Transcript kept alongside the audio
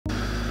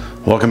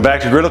Welcome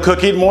back to Griddle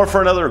Cook Eat More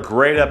for another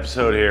great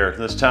episode here.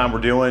 This time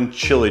we're doing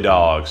chili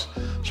dogs.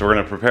 So we're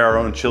gonna prepare our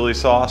own chili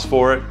sauce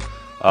for it,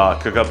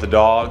 cook up the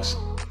dogs,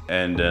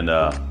 and then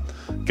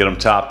get them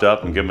topped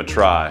up and give them a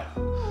try.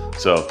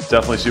 So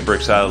definitely super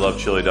excited, love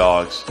chili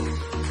dogs.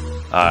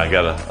 I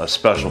got a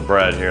special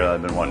bread here that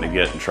I've been wanting to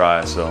get and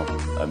try, so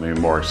I'm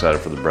even more excited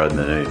for the bread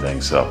than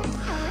anything. So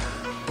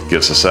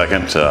give us a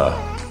second,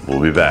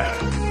 we'll be back.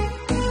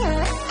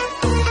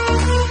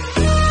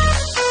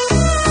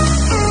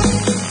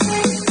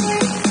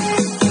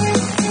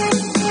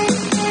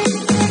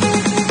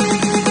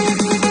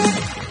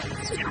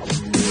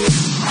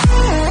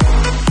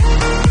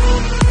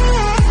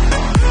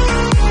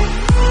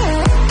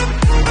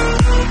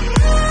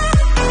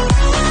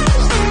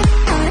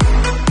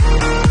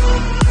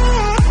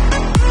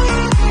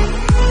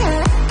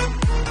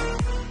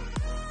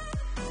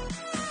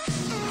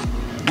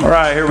 All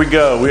right, here we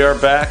go. We are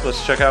back.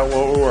 Let's check out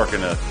what we're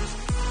working with.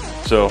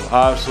 So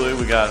obviously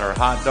we got our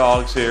hot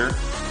dogs here.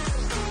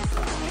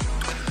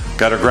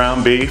 Got our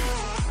ground beef.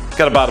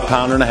 Got about 1.5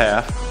 pounds.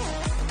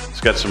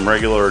 It's got some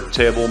regular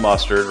table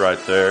mustard right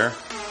there.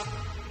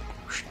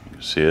 You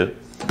can see it.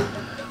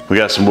 We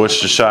got some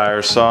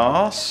Worcestershire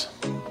sauce.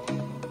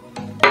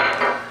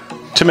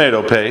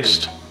 Tomato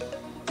paste.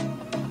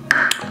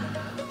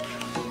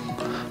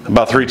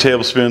 About 3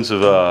 tablespoons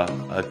of,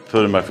 I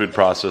put in my food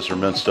processor,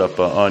 minced up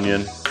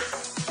onion.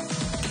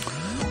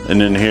 And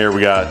then here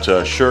we got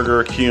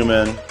sugar,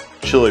 cumin,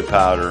 chili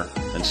powder,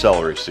 and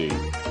celery seed.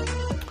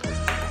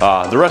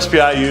 The recipe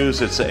I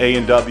use, it's an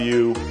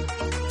A&W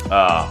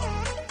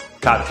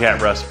copycat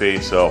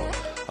recipe. So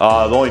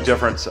the only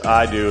difference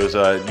I do is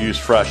use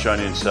fresh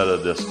onion instead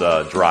of this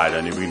dried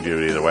onion. We can do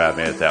it either way. I've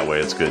made it that way.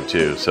 It's good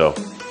too. So,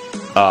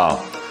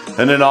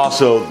 and then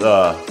also,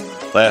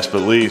 last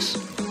but least,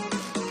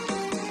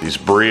 these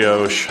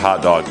brioche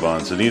hot dog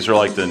buns, and these are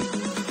like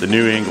the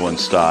New England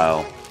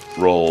style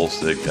rolls.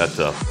 They got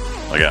the,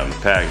 again, the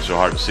package so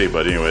hard to see,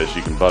 but anyways,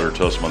 you can butter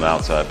toast them on the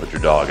outside, put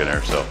your dog in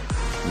there. So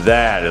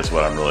that is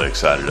what I'm really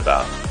excited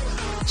about.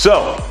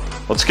 So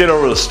let's get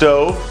over to the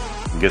stove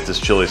and get this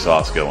chili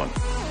sauce going.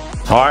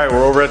 All right,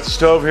 we're over at the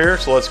stove here,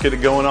 so let's get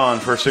it going on.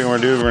 First thing we're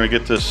gonna do, we're gonna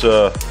get this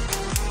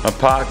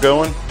pot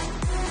going.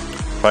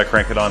 If I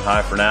crank it on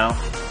high for now,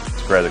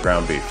 let's grab the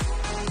ground beef.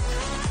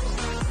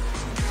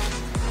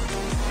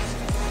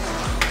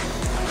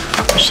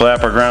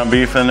 Slap our ground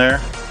beef in there.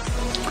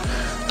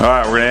 All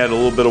right, we're gonna add a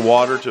little bit of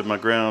water to my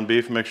ground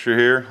beef mixture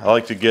here. I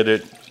like to get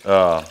it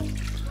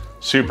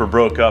super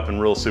broke up and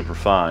real super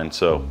fine,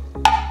 so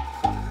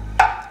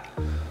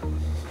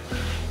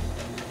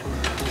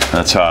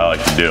that's how I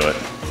like to do it.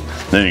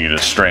 Then you can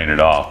just strain it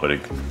off, but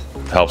it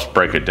helps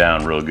break it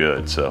down real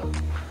good, so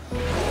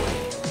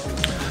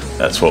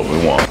that's what we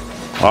want.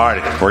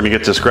 Alrighty, we're gonna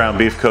get this ground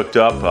beef cooked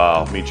up.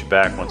 I'll meet you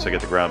back once I get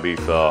the ground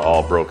beef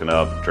all broken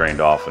up, drained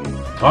off. And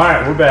all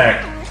right, we're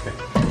back.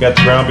 Got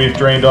the ground beef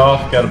drained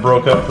off, got it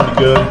broke up pretty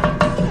good.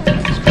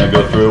 Just gonna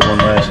go through it one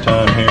last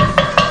time here.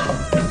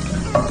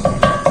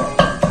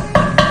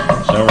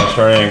 So now we're gonna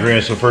start adding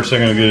ingredients. So first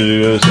thing I'm gonna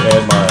do is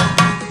get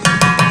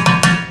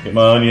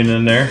my onion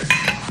in there.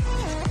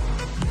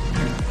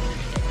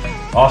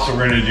 Also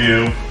we're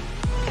gonna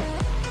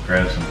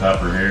grab some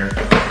pepper here.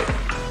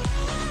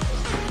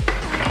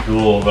 Do a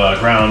little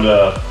ground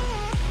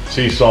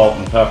sea salt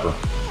and pepper.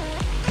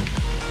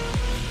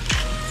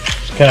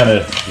 Just kind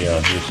of,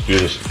 just do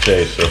this to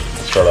taste. So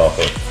let's start off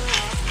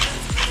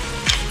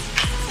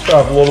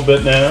a little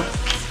bit now.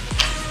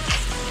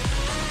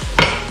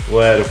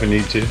 We'll add if we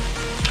need to.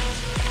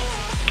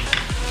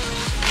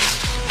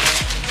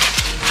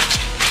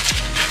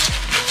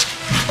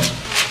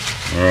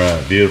 All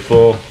right,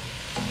 beautiful.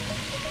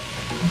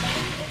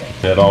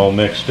 Get that all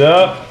mixed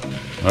up.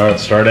 All right,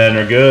 let's start adding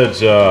our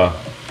goods.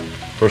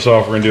 First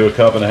off, we're gonna do 1.5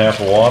 cups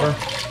of water.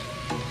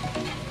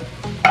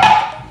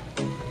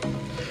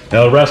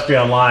 Now the recipe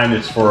online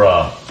is for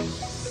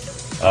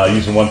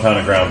using 1 pound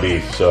of ground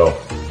beef. So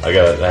I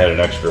had an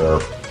extra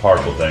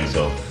partial thing,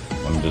 so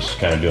I'm just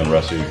kind of doing the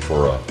recipe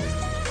for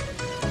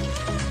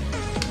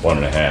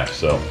 1.5.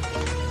 So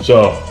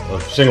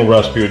a single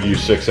recipe would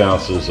use 6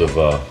 ounces of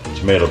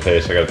tomato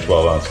paste. I got a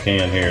 12-ounce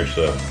can here,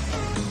 so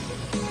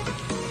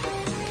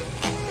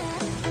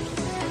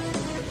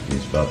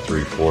it's about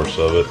 3/4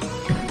 of it.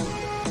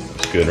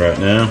 Good right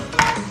now.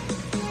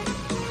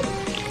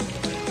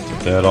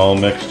 Get that all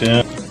mixed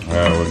in. All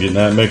right, we're getting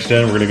that mixed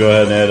in. We're gonna go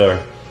ahead and add our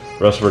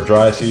rest of our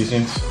dry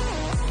seasonings.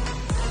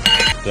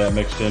 Get that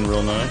mixed in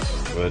real nice.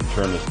 Go ahead and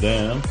turn this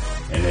down.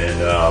 And then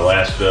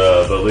last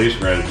but least,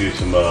 we're gonna do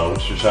some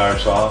Worcestershire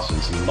sauce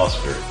and some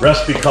mustard.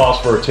 Recipe calls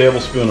for a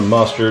tablespoon of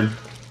mustard.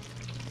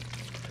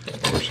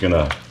 We're just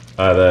gonna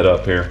eye that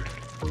up here.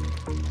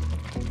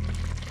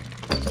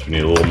 So we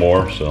need a little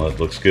more, so that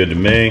looks good to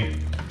me.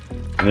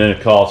 And then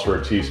it calls for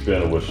a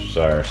teaspoon of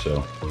Worcestershire,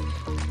 so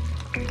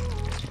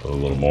a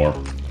little more.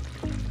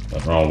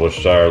 Nothing wrong with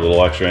Worcestershire, a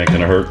little extra ain't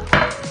gonna hurt.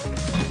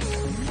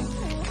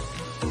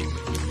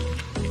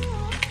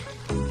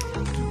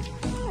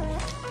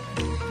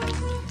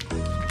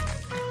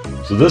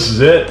 So this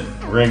is it.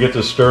 We're gonna get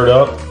this stirred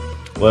up.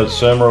 let it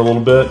simmer a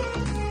little bit.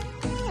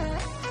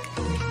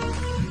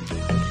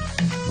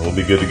 We'll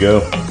be good to go.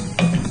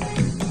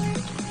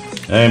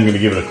 I am going to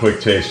give it a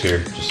quick taste here,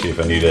 just see if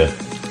I need to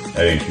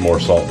add any more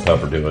salt and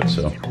pepper to it.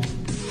 So,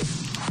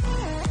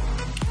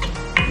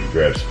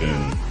 grab a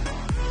spoon.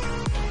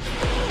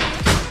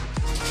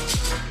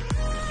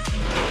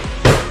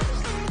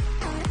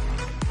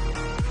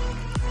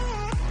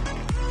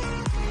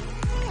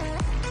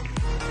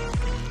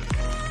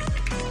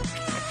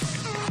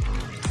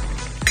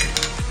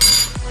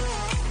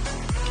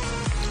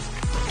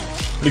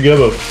 Pretty good,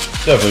 but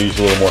definitely use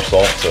a little more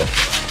salt, so a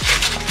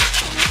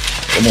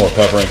little more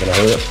pepper ain't gonna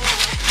hurt.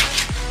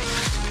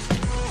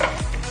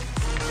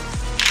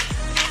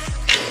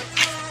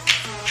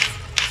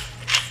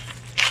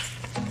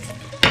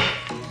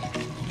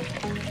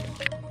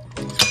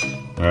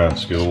 Alright,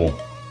 let's give it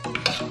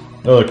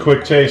another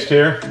quick taste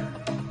here.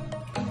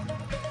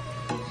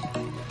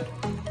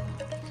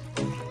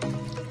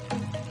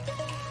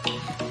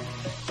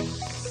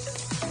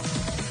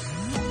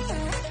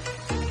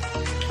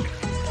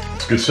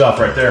 Good stuff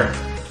right there. I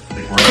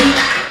think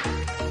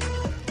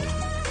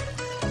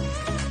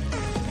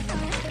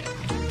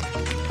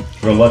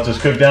we're gonna let this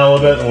cook down a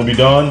little bit and we'll be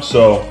done.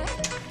 So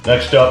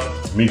next up,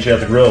 meet you at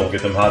the grill. We'll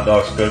get them hot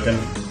dogs cooking.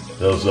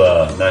 Those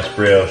nice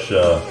brioche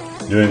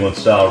New England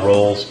style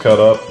rolls cut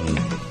up,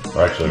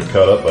 or actually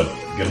cut up, but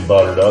get them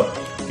buttered up,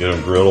 get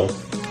them griddled,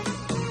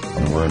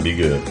 and we're gonna be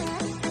good.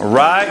 All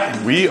right,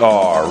 we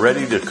are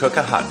ready to cook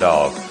a hot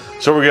dog.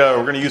 So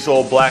we're gonna use the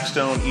old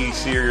Blackstone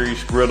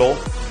E-Series griddle.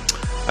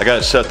 I got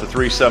it set to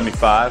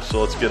 375, so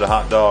let's get a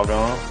hot dog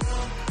on.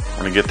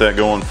 We're gonna get that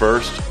going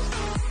first.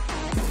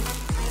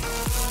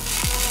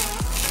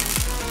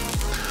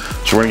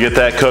 So we're gonna get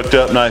that cooked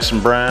up nice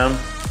and brown.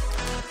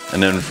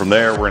 And then from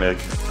there, we're gonna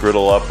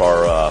griddle up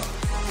our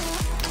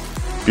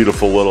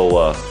beautiful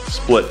little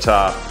split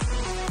top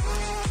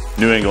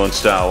New England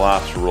style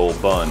lobster roll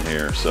bun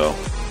here. So,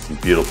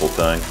 beautiful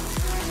thing.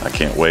 I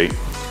can't wait.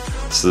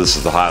 So this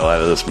is the highlight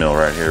of this meal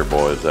right here,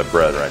 boys, that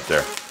bread right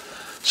there.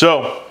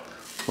 So,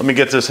 let me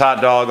get this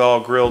hot dog all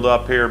grilled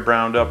up here,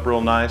 browned up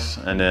real nice,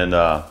 and then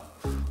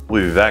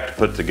we'll be back to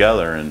put it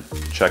together and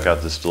check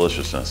out this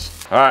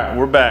deliciousness. All right,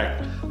 we're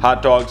back.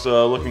 Hot dog's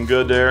looking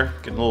good there,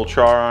 getting a little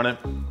char on it.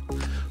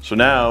 So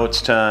now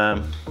it's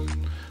time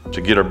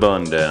to get our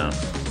bun down.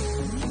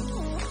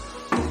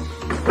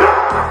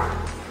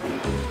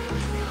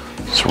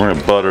 So we're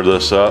gonna butter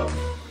this up.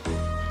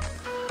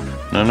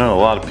 Now, I know a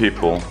lot of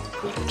people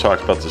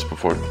talked about this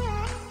before.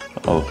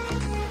 Oh.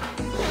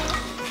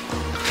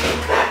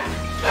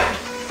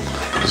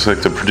 Looks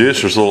like the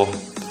producer's a little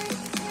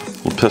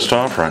pissed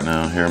off right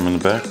now. Hear him in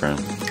the background.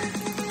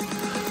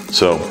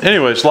 So,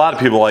 anyways, a lot of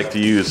people like to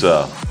use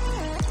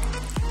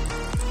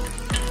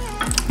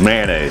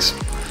mayonnaise,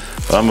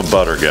 but I'm a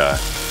butter guy.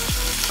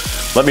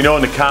 Let me know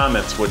in the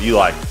comments what you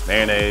like,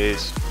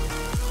 mayonnaise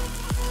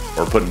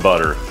or putting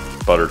butter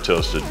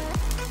toasted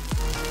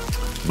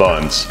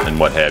buns and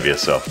what have you.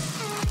 So,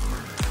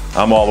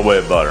 I'm all the way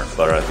at butter.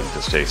 Butter, I think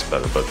this tastes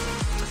better, but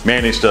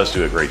mayonnaise does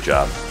do a great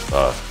job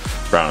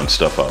browning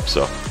stuff up.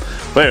 So,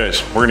 but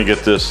anyways, we're gonna get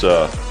this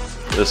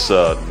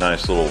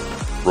nice little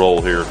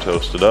roll here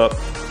toasted up,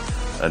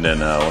 and then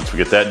once we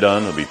get that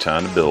done, it'll be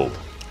time to build.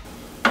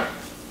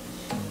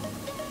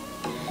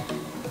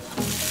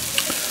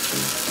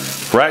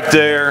 Right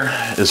there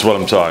is what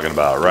I'm talking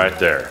about. Right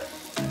there,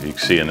 you can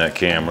see in that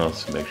camera.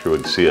 Let's make sure we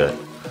can see it.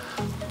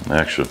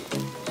 Actually,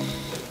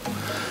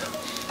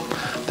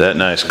 that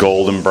nice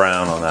golden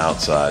brown on the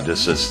outside.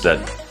 Just that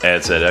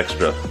adds that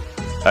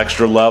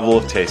extra level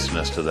of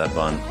tastiness to that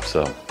bun.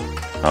 So,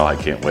 oh, I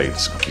can't wait.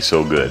 It's gonna be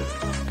so good.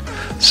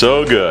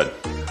 So good.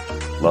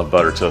 Love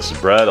butter toasted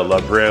bread. I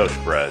love brioche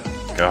bread.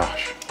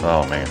 Gosh,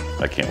 oh man,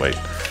 I can't wait.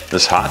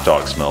 This hot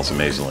dog smells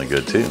amazingly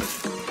good too.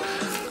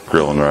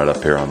 Grilling right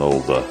up here on the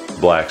old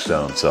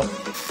Blackstone. So,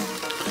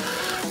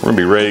 we're gonna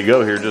be ready to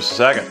go here in just a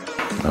second.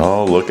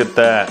 Oh, look at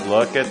that.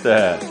 Look at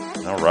that.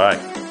 All right.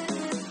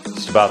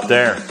 Just about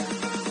there.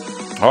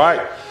 All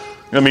right.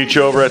 I'm gonna meet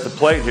you over at the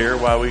plate here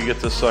while we get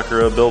this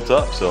sucker built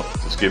up. So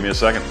just give me a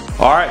second.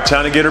 All right,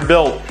 time to get her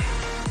built.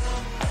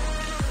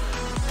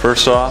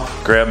 First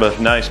off, grab a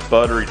nice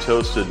buttery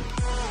toasted,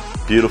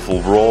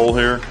 beautiful roll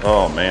here.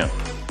 Oh man.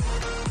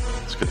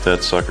 Let's get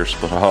that sucker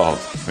split. Oh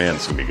man,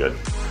 it's gonna be good.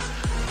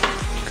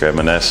 Grab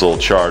my nice little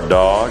charred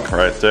dog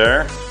right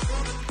there.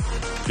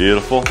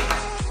 Beautiful.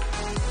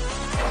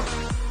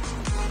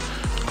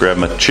 Grab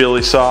my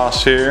chili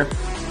sauce here.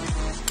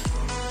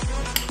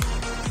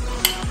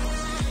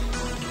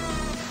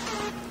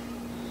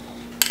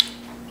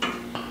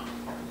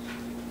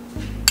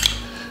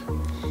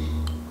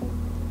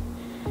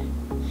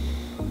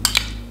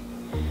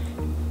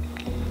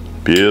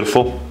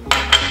 Beautiful.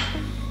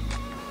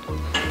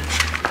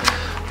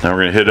 Now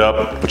we're gonna hit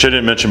up, which I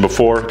didn't mention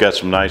before, got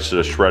some nice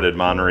shredded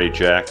Monterey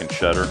Jack and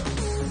cheddar.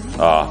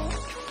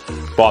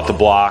 Bought the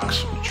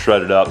blocks,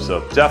 shredded up,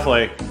 so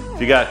definitely, if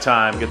you got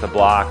time, get the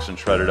blocks and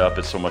shred it up.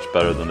 It's so much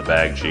better than the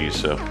bag cheese,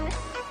 so.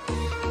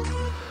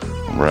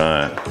 All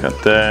right, got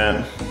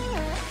that.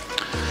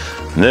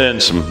 And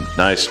then some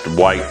nice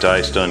white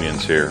diced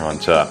onions here on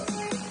top.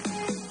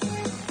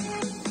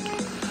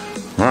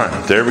 All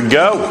right, there we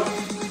go.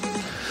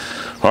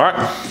 All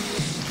right,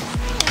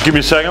 give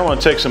me a second. I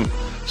want to take some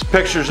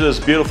pictures of this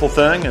beautiful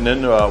thing, and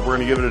then we're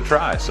going to give it a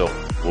try. So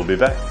we'll be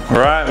back. All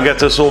right, we got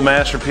this little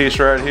masterpiece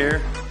right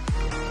here,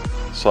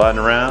 sliding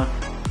around.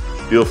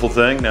 Beautiful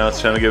thing. Now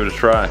it's time to give it a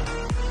try.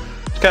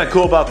 It's kind of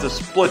cool about the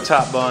split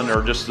top bun,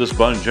 or just this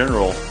bun in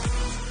general.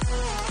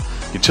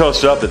 You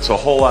toast it up, it's a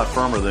whole lot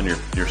firmer than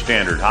your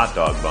standard hot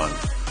dog bun.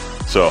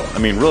 So, I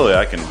mean, really,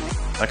 I can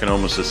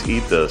almost just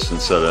eat this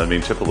instead of, I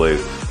mean, typically,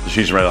 just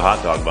using regular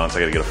hot dog buns, I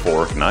gotta get a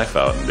fork and knife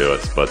out and do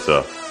it. But,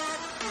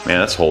 man,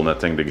 that's holding that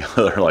thing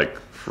together like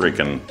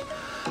freaking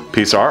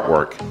piece of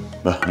artwork.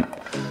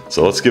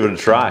 So let's give it a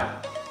try.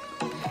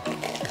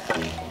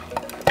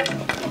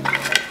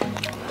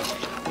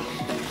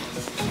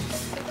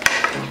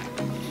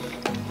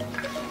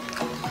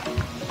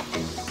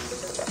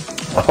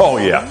 Oh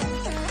yeah.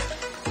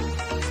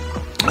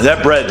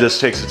 That bread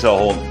just takes it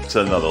to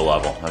another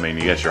level. I mean,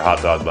 you get your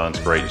hot dog buns,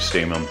 great, you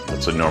steam them.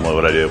 That's normally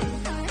what I do.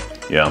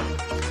 Yeah,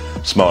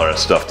 smother that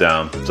stuff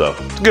down. So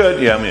it's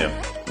good. Yeah, I mean,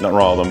 nothing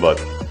wrong with them, but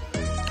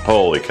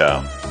holy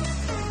cow.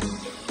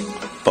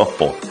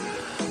 Oh,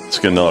 let's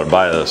get another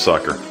bite of this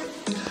sucker.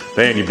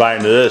 Man, you bite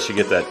into this, you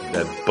get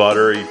that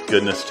buttery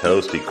goodness,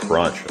 toasty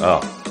crunch.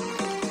 Oh,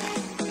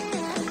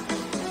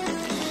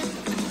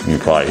 you can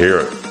probably hear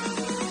it.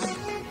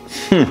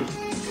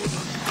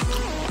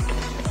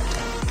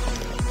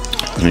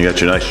 And you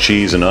got your nice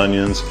cheese and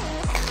onions.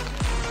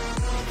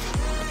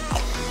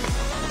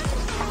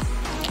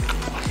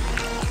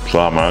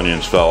 So my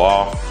onions fell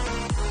off.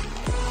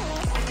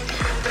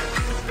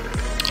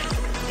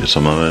 Get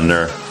some of them in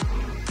there.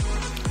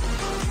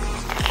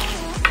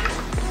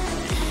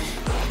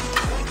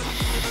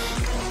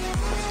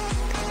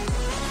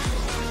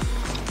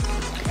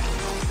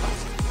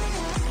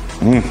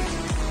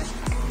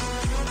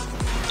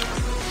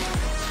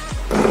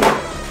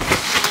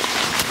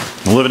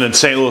 Living in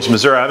St. Louis,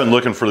 Missouri, I've been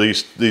looking for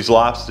these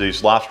lobster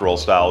roll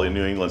style,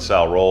 New England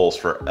style rolls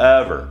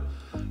forever.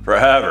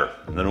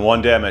 And then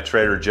one day I'm at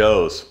Trader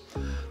Joe's,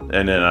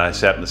 and then I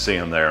just happened to see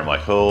them there. I'm like,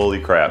 holy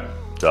crap!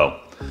 So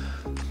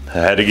I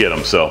had to get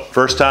them. So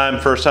first time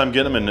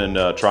getting them and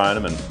then trying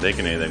them and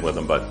making anything with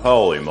them. But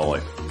holy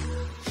moly,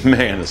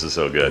 man, this is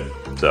so good.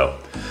 So,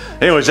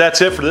 anyways,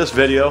 that's it for this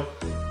video.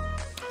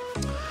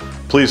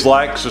 Please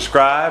like,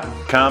 subscribe,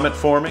 comment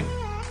for me,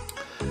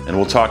 and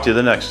we'll talk to you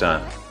the next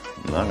time.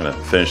 I'm gonna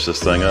finish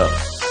this thing up.